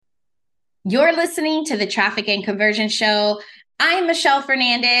You're listening to the Traffic and Conversion Show. I'm Michelle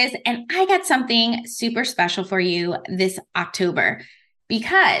Fernandez, and I got something super special for you this October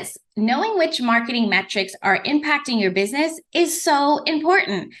because knowing which marketing metrics are impacting your business is so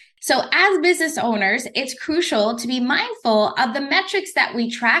important. So, as business owners, it's crucial to be mindful of the metrics that we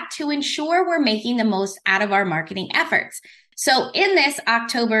track to ensure we're making the most out of our marketing efforts. So, in this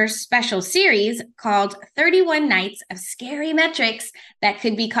October special series called 31 Nights of Scary Metrics That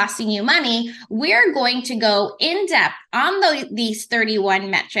Could Be Costing You Money, we're going to go in depth on these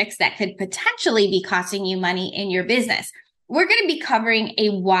 31 metrics that could potentially be costing you money in your business. We're going to be covering a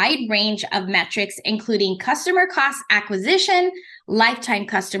wide range of metrics, including customer cost acquisition, lifetime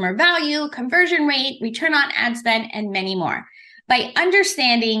customer value, conversion rate, return on ad spend, and many more. By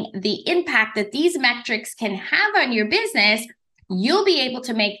understanding the impact that these metrics can have on your business, you'll be able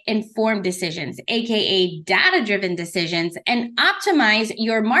to make informed decisions, aka data-driven decisions, and optimize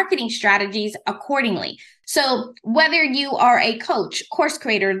your marketing strategies accordingly. So whether you are a coach, course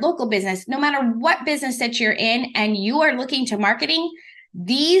creator, local business, no matter what business that you're in and you are looking to marketing,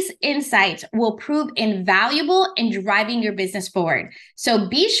 these insights will prove invaluable in driving your business forward. So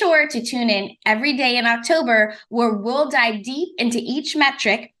be sure to tune in every day in October, where we'll dive deep into each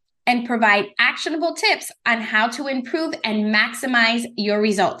metric and provide actionable tips on how to improve and maximize your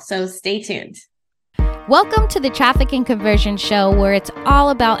results. So stay tuned. Welcome to the Traffic and Conversion Show, where it's all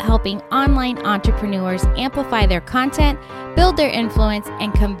about helping online entrepreneurs amplify their content, build their influence,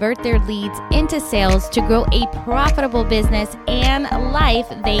 and convert their leads into sales to grow a profitable business and life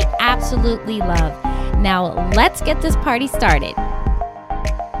they absolutely love. Now, let's get this party started.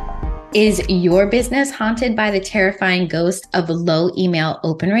 Is your business haunted by the terrifying ghost of low email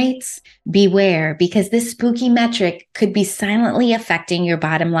open rates? Beware, because this spooky metric could be silently affecting your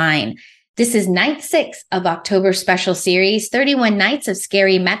bottom line. This is night 6 of October special series, 31 Nights of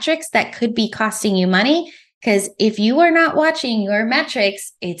Scary Metrics That Could Be Costing You Money. Because if you are not watching your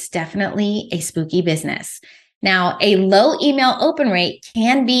metrics, it's definitely a spooky business. Now, a low email open rate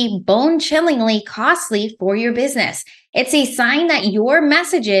can be bone-chillingly costly for your business. It's a sign that your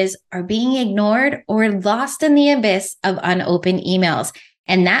messages are being ignored or lost in the abyss of unopened emails.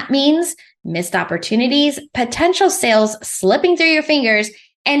 And that means missed opportunities, potential sales slipping through your fingers,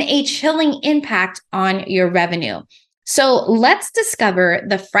 and a chilling impact on your revenue. So let's discover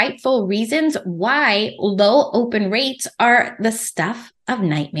the frightful reasons why low open rates are the stuff of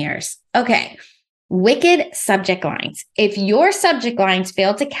nightmares. Okay. Wicked subject lines. If your subject lines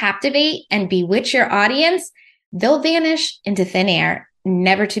fail to captivate and bewitch your audience, they'll vanish into thin air,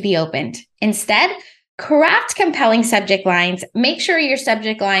 never to be opened. Instead, craft compelling subject lines. Make sure your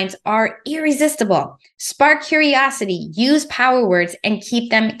subject lines are irresistible. Spark curiosity, use power words, and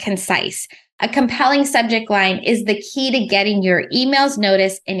keep them concise. A compelling subject line is the key to getting your emails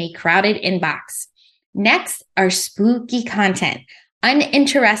noticed in a crowded inbox. Next are spooky content.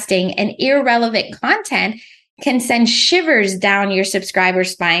 Uninteresting and irrelevant content can send shivers down your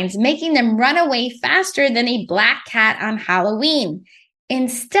subscribers' spines, making them run away faster than a black cat on Halloween.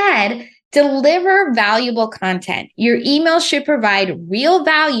 Instead, deliver valuable content. Your email should provide real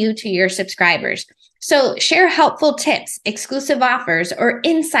value to your subscribers. So share helpful tips, exclusive offers, or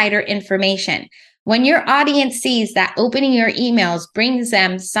insider information. When your audience sees that opening your emails brings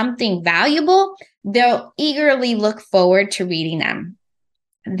them something valuable, they'll eagerly look forward to reading them.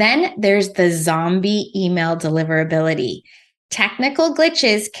 Then there's the zombie email deliverability. Technical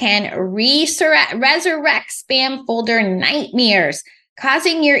glitches can resurrect spam folder nightmares,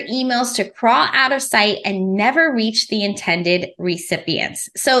 causing your emails to crawl out of sight and never reach the intended recipients.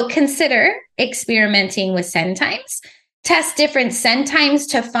 So consider experimenting with send times. Test different send times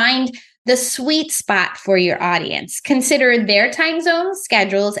to find the sweet spot for your audience. Consider their time zones,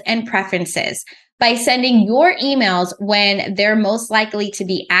 schedules, and preferences. By sending your emails when they're most likely to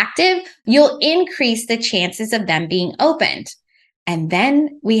be active, you'll increase the chances of them being opened. And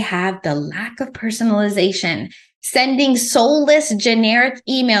then we have the lack of personalization. Sending soulless, generic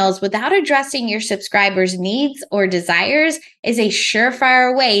emails without addressing your subscribers' needs or desires is a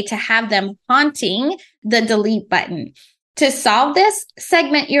surefire way to have them haunting the delete button. To solve this,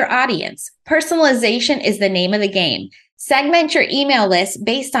 segment your audience. Personalization is the name of the game. Segment your email list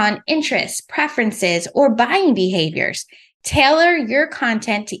based on interests, preferences, or buying behaviors. Tailor your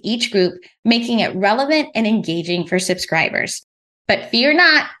content to each group, making it relevant and engaging for subscribers. But fear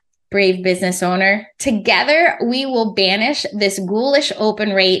not, brave business owner. Together, we will banish this ghoulish open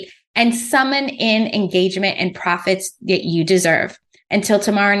rate and summon in engagement and profits that you deserve. Until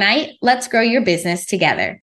tomorrow night, let's grow your business together.